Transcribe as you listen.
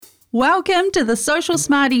Welcome to the Social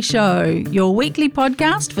Smarty Show, your weekly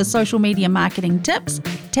podcast for social media marketing tips,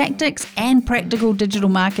 tactics, and practical digital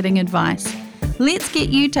marketing advice. Let's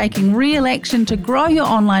get you taking real action to grow your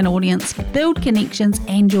online audience, build connections,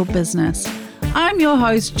 and your business. I'm your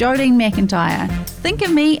host, Jodine McIntyre. Think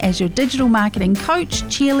of me as your digital marketing coach,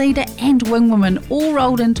 cheerleader, and wingwoman all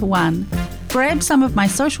rolled into one. Grab some of my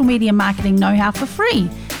social media marketing know-how for free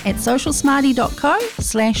at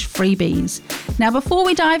socialsmarty.co/freebies. Now, before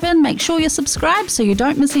we dive in, make sure you're subscribed so you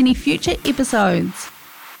don't miss any future episodes.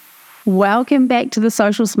 Welcome back to the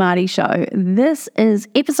Social Smarty Show. This is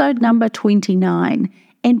episode number 29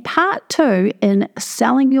 and part 2 in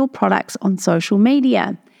selling your products on social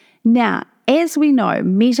media. Now, as we know,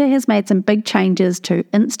 Meta has made some big changes to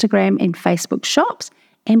Instagram and Facebook shops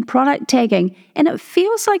and product tagging, and it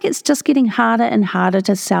feels like it's just getting harder and harder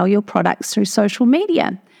to sell your products through social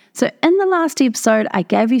media. So in the last episode, I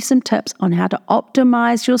gave you some tips on how to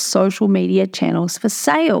optimize your social media channels for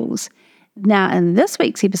sales. Now, in this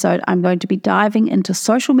week's episode, I'm going to be diving into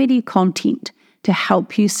social media content to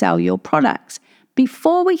help you sell your products.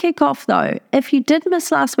 Before we kick off though, if you did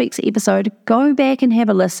miss last week's episode, go back and have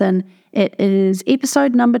a listen. It is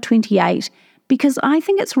episode number 28, because I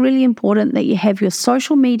think it's really important that you have your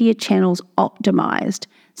social media channels optimized.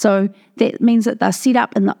 So that means that they're set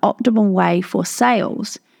up in the optimal way for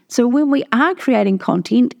sales. So when we are creating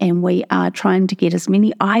content and we are trying to get as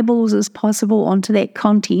many eyeballs as possible onto that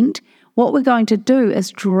content, what we're going to do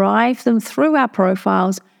is drive them through our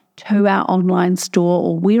profiles to our online store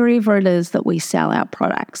or wherever it is that we sell our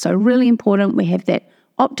products. So really important we have that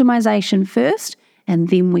optimization first, and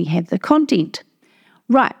then we have the content.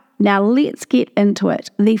 Right, now let's get into it.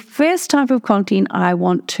 The first type of content I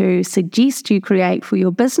want to suggest you create for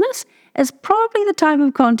your business is probably the type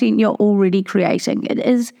of content you're already creating. It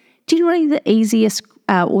is generally the easiest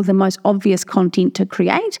or the most obvious content to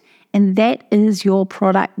create, and that is your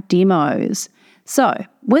product demos. So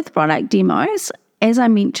with product demos, as I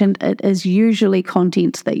mentioned, it is usually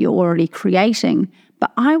content that you're already creating,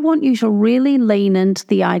 but I want you to really lean into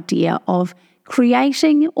the idea of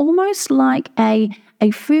creating almost like a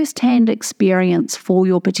first-hand experience for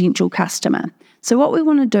your potential customer. So what we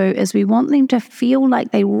want to do is we want them to feel like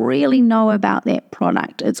they really know about that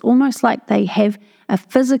product. It's almost like they have a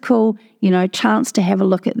physical, chance to have a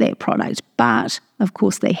look at that product. But of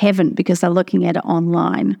course they haven't because they're looking at it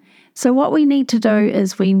online. So what we need to do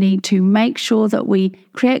is we need to make sure that we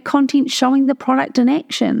create content showing the product in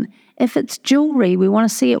action. If it's jewelry, we want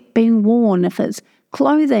to see it being worn. If it's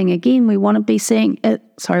clothing, again, we want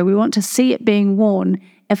to see it being worn.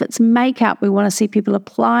 If it's makeup, we want to see people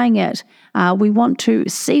applying it. We want to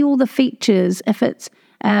see all the features. If it's,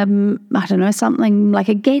 something like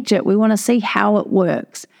a gadget, we want to see how it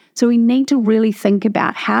works. So we need to really think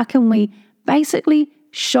about how can we basically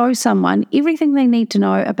show someone everything they need to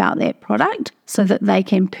know about that product so that they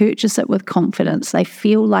can purchase it with confidence. They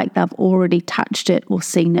feel like they've already touched it or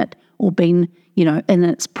seen it or been, in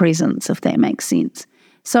its presence, if that makes sense.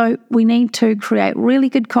 So we need to create really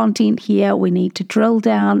good content here. We need to drill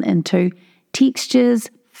down into textures,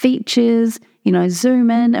 features,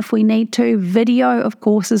 zoom in if we need to. Video, of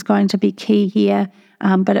course, is going to be key here,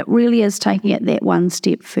 but it really is taking it that one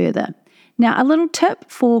step further. Now, a little tip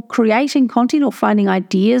for creating content or finding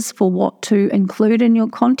ideas for what to include in your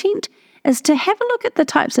content is to have a look at the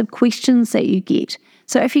types of questions that you get.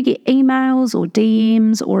 So if you get emails or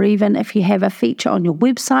DMs, or even if you have a feature on your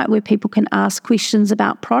website where people can ask questions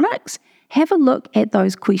about products, have a look at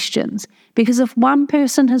those questions. Because if one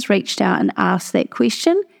person has reached out and asked that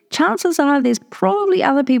question, chances are there's probably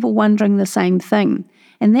other people wondering the same thing.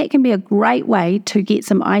 And that can be a great way to get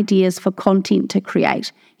some ideas for content to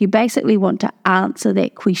create. You basically want to answer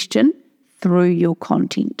that question through your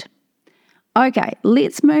content. Okay,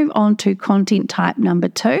 let's move on to content type number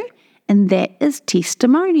 2. And that is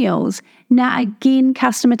testimonials. Now, again,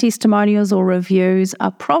 customer testimonials or reviews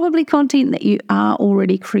are probably content that you are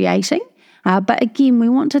already creating. But again, we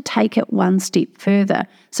want to take it one step further.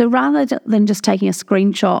 So rather than just taking a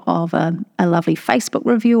screenshot of a lovely Facebook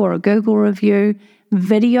review or a Google review,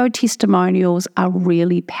 video testimonials are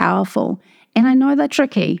really powerful. And I know they're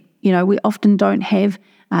tricky. We often don't have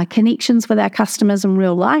connections with our customers in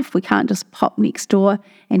real life. We can't just pop next door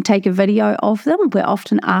and take a video of them. We're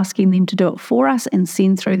often asking them to do it for us and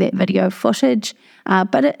send through that video footage.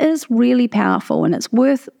 But it is really powerful, and it's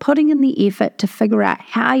worth putting in the effort to figure out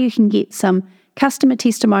how you can get some customer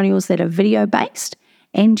testimonials that are video-based,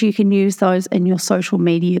 and you can use those in your social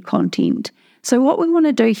media content. So what we want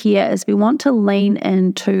to do here is we want to lean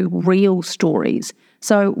into real stories.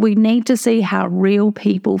 So we need to see how real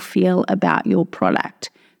people feel about your product.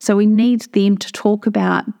 So we need them to talk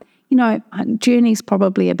about, journey is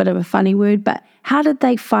probably a bit of a funny word, but how did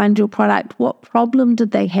they find your product? What problem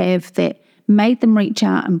did they have that made them reach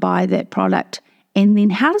out and buy that product? And then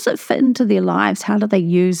how does it fit into their lives? How do they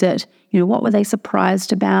use it? What were they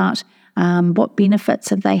surprised about? What benefits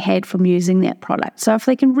have they had from using that product? So if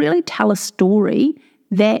they can really tell a story,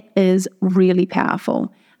 that is really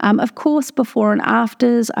powerful. Of course, before and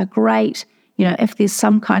afters are great. If there's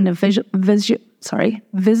some kind of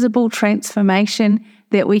visible transformation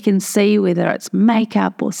that we can see, whether it's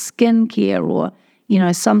makeup or skincare or,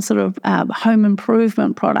 some sort of home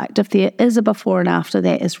improvement product, if there is a before and after,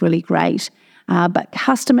 that is really great. But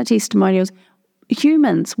customer testimonials,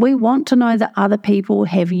 humans, we want to know that other people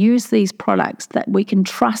have used these products, that we can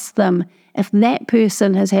trust them. If that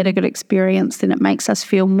person has had a good experience, then it makes us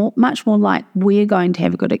feel much more like we're going to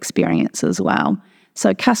have a good experience as well.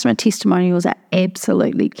 So customer testimonials are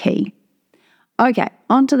absolutely key. Okay,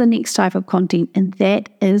 on to the next type of content, and that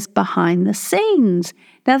is behind the scenes.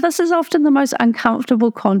 Now, this is often the most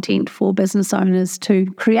uncomfortable content for business owners to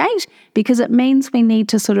create because it means we need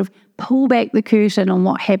to sort of pull back the curtain on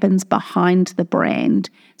what happens behind the brand.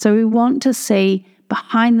 So we want to see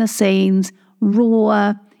behind the scenes,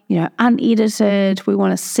 raw, unedited. We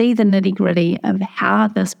want to see the nitty-gritty of how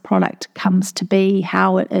this product comes to be,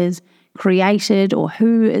 how it is created or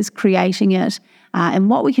who is creating it. And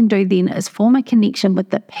what we can do then is form a connection with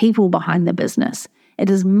the people behind the business. It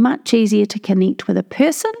is much easier to connect with a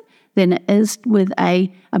person than it is with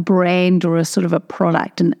a brand or a sort of a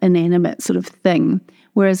product, an inanimate sort of thing.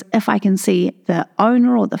 Whereas if I can see the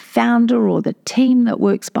owner or the founder or the team that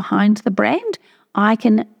works behind the brand, I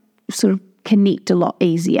can sort of connect a lot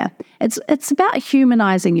easier. It's about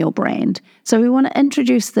humanizing your brand. So we want to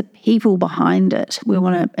introduce the people behind it. We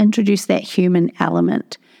want to introduce that human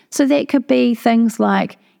element. So that could be things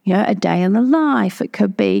like, a day in the life. It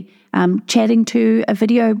could be chatting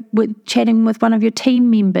with one of your team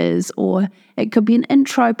members, or it could be an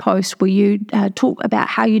intro post where you talk about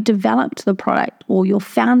how you developed the product or your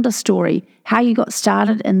founder story, how you got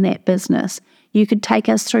started in that business. You could take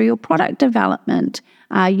us through your product development.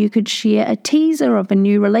 You could share a teaser of a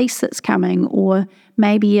new release that's coming, or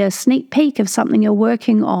maybe a sneak peek of something you're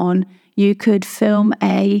working on. You could film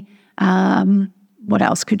what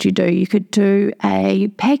else could you do? You could do a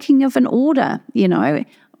packing of an order. It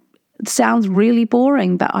sounds really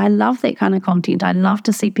boring, but I love that kind of content. I love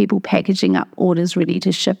to see people packaging up orders ready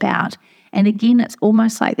to ship out. And again, it's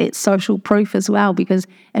almost like that social proof as well, because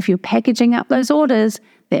if you're packaging up those orders,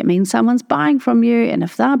 that means someone's buying from you. And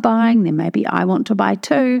if they're buying, then maybe I want to buy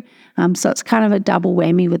too. So it's kind of a double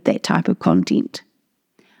whammy with that type of content.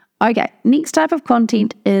 Okay, next type of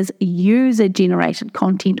content is user-generated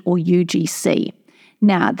content, or UGC.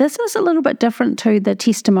 Now, this is a little bit different to the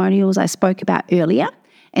testimonials I spoke about earlier.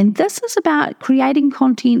 And this is about creating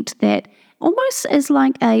content that almost is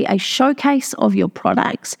like a showcase of your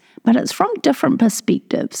products, but it's from different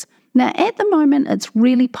perspectives. Now, at the moment, it's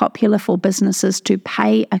really popular for businesses to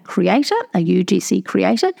pay a creator, a UGC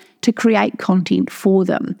creator, to create content for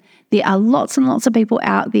them. There are lots and lots of people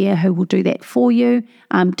out there who will do that for you.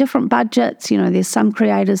 Different budgets, there's some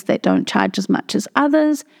creators that don't charge as much as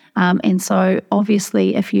others. And so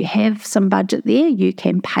obviously, if you have some budget there, you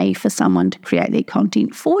can pay for someone to create their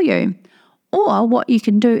content for you. Or what you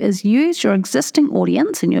can do is use your existing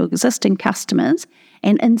audience and your existing customers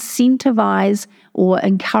and incentivize or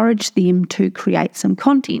encourage them to create some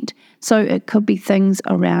content. So it could be things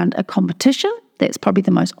around a competition. That's probably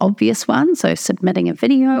the most obvious one. So submitting a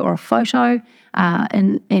video or a photo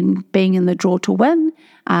and being in the draw to win.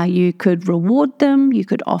 You could reward them. You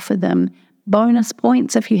could offer them bonus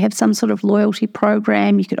points if you have some sort of loyalty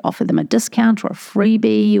program. You could offer them a discount or a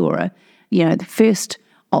freebie, or the first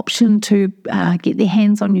option to get their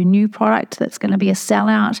hands on your new product that's going to be a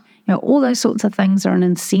sellout. All those sorts of things are an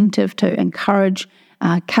incentive to encourage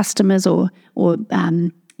customers or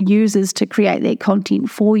users to create that content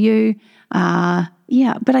for you.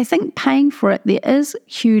 But I think paying for it, there is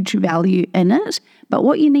huge value in it. But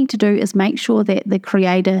what you need to do is make sure that the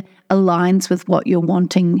creator aligns with what you're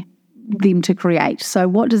wanting them to create. So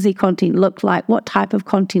what does their content look like? What type of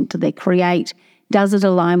content do they create? Does it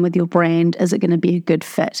align with your brand? Is it going to be a good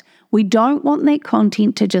fit? We don't want that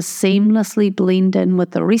content to just seamlessly blend in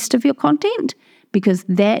with the rest of your content, because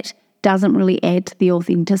that doesn't really add to the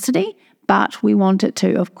authenticity. But we want it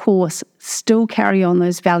to, of course, still carry on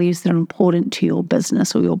those values that are important to your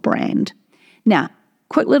business or your brand. Now,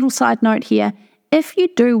 quick little side note here. If you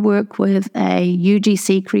do work with a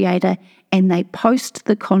UGC creator and they post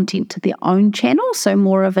the content to their own channel, so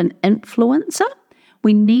more of an influencer,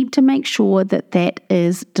 we need to make sure that that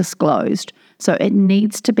is disclosed. So it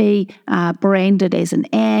needs to be branded as an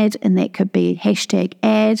ad, and that could be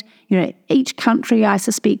 #ad. Each country, I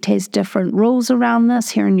suspect, has different rules around this.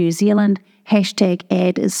 Here in New Zealand,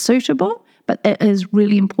 #ad is suitable, but it is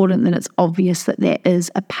really important that it's obvious that that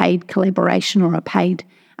is a paid collaboration or a paid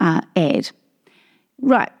ad.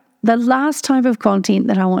 Right. The last type of content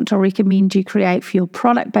that I want to recommend you create for your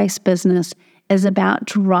product-based business is about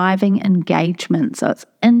driving engagement. So it's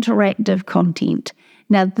interactive content.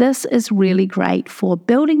 Now, this is really great for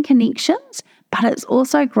building connections, but it's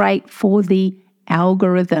also great for the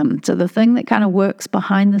algorithm. So the thing that kind of works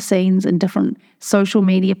behind the scenes in different social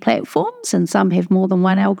media platforms, and some have more than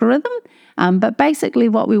one algorithm. But basically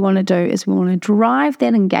what we want to do is we want to drive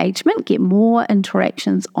that engagement, get more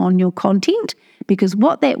interactions on your content, because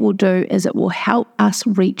what that will do is it will help us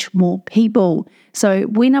reach more people. So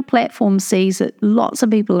when a platform sees that lots of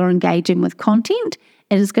people are engaging with content,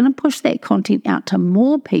 it is going to push that content out to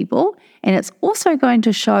more people, and it's also going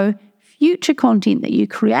to show future content that you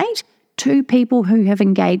create to people who have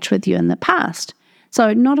engaged with you in the past.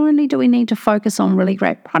 So not only do we need to focus on really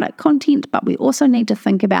great product content, but we also need to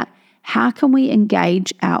think about how can we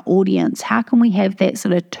engage our audience? How can we have that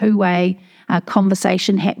sort of two-way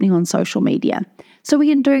conversation happening on social media? So we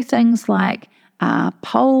can do things like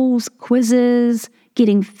polls, quizzes,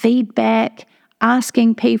 getting feedback,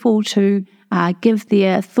 asking people to give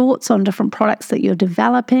their thoughts on different products that you're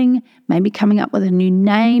developing, maybe coming up with a new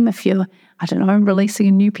name. If you're, releasing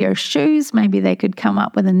a new pair of shoes, maybe they could come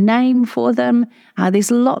up with a name for them. There's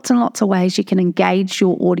lots and lots of ways you can engage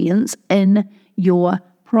your audience in your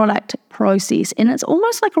product process. And it's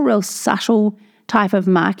almost like a real subtle type of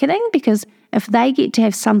marketing, because if they get to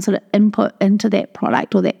have some sort of input into that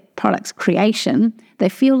product or that product's creation, they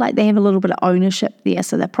feel like they have a little bit of ownership there,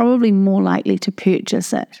 so they're probably more likely to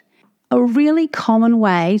purchase it. A really common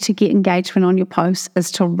way to get engagement on your posts is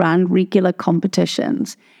to run regular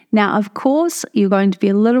competitions. Now, of course, you're going to be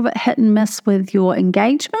a little bit hit and miss with your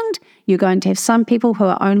engagement. You're going to have some people who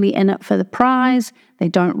are only in it for the prize. They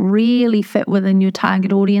don't really fit within your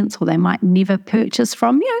target audience, or they might never purchase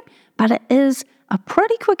from you. But it is a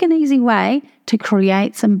pretty quick and easy way to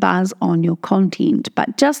create some buzz on your content.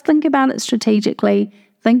 But just think about it strategically.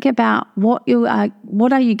 Think about what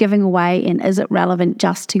are you giving away, and is it relevant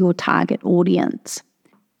just to your target audience?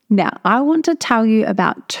 Now, I want to tell you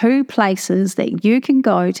about 2 places that you can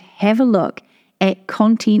go to have a look at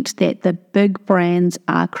content that the big brands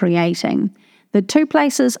are creating. The 2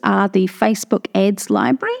 places are the Facebook Ads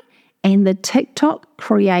Library and the TikTok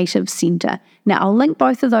Creative Center. Now, I'll link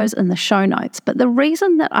both of those in the show notes, but the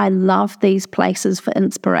reason that I love these places for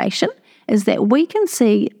inspiration is that we can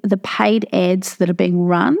see the paid ads that are being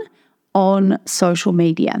run on social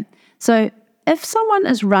media. So if someone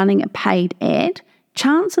is running a paid ad,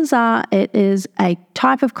 chances are it is a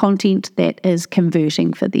type of content that is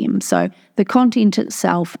converting for them. So the content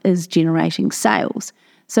itself is generating sales.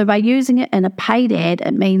 So by using it in a paid ad,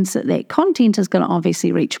 it means that that content is going to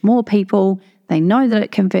obviously reach more people. They know that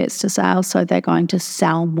it converts to sales, so they're going to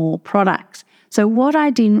sell more products. So what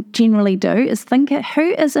I generally do is think of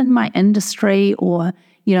who is in my industry or,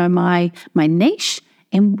 my niche,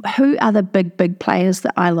 and who are the big players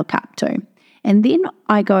that I look up to. And then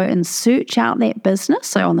I go and search out that business.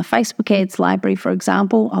 So on the Facebook Ads Library, for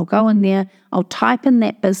example, I'll go in there, I'll type in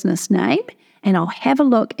that business name, and I'll have a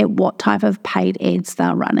look at what type of paid ads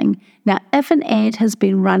they're running. Now, if an ad has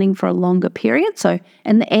been running for a longer period, so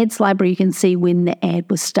in the ads library you can see when the ad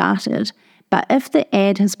was started, but if the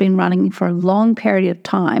ad has been running for a long period of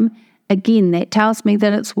time, again, that tells me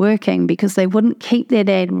that it's working, because they wouldn't keep that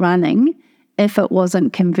ad running if it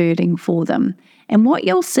wasn't converting for them. And what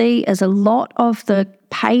you'll see is a lot of the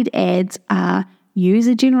paid ads are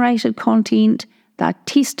user-generated content, they're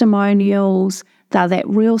testimonials, they're that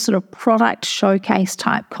real sort of product showcase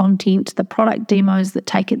type content, the product demos that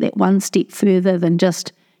take it that one step further than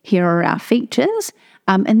just here are our features.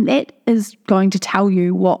 And that is going to tell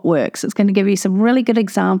you what works. It's going to give you some really good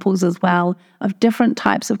examples as well of different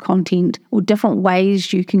types of content or different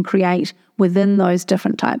ways you can create within those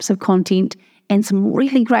different types of content, and some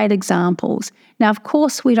really great examples. Now, of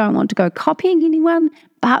course, we don't want to go copying anyone,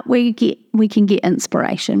 but we can get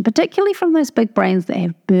inspiration, particularly from those big brands that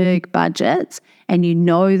have big budgets and you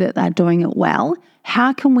know that they're doing it well.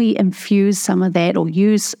 How can we infuse some of that or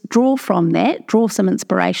draw some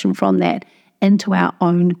inspiration from that into our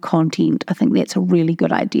own content? I think that's a really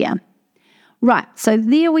good idea. Right, so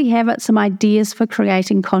there we have it, some ideas for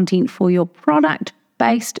creating content for your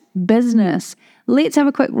product-based business. Let's have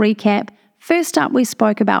a quick recap. First up, we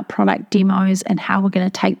spoke about product demos and how we're going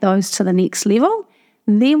to take those to the next level.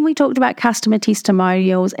 Then we talked about customer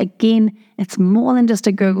testimonials. Again, it's more than just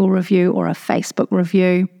a Google review or a Facebook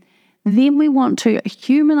review. Then we want to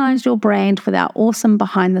humanize your brand with our awesome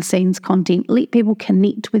behind the scenes content. Let people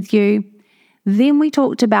connect with you. Then we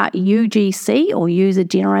talked about UGC or user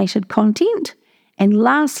generated content. And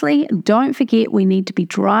lastly, don't forget we need to be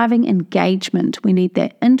driving engagement. We need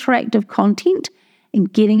that interactive content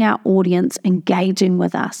and getting our audience engaging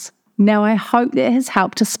with us. Now, I hope that has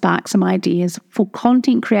helped to spark some ideas for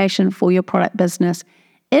content creation for your product business.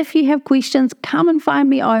 If you have questions, come and find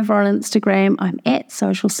me over on Instagram. I'm at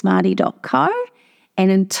socialsmarty.co. And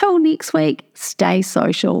until next week, stay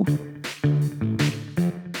social.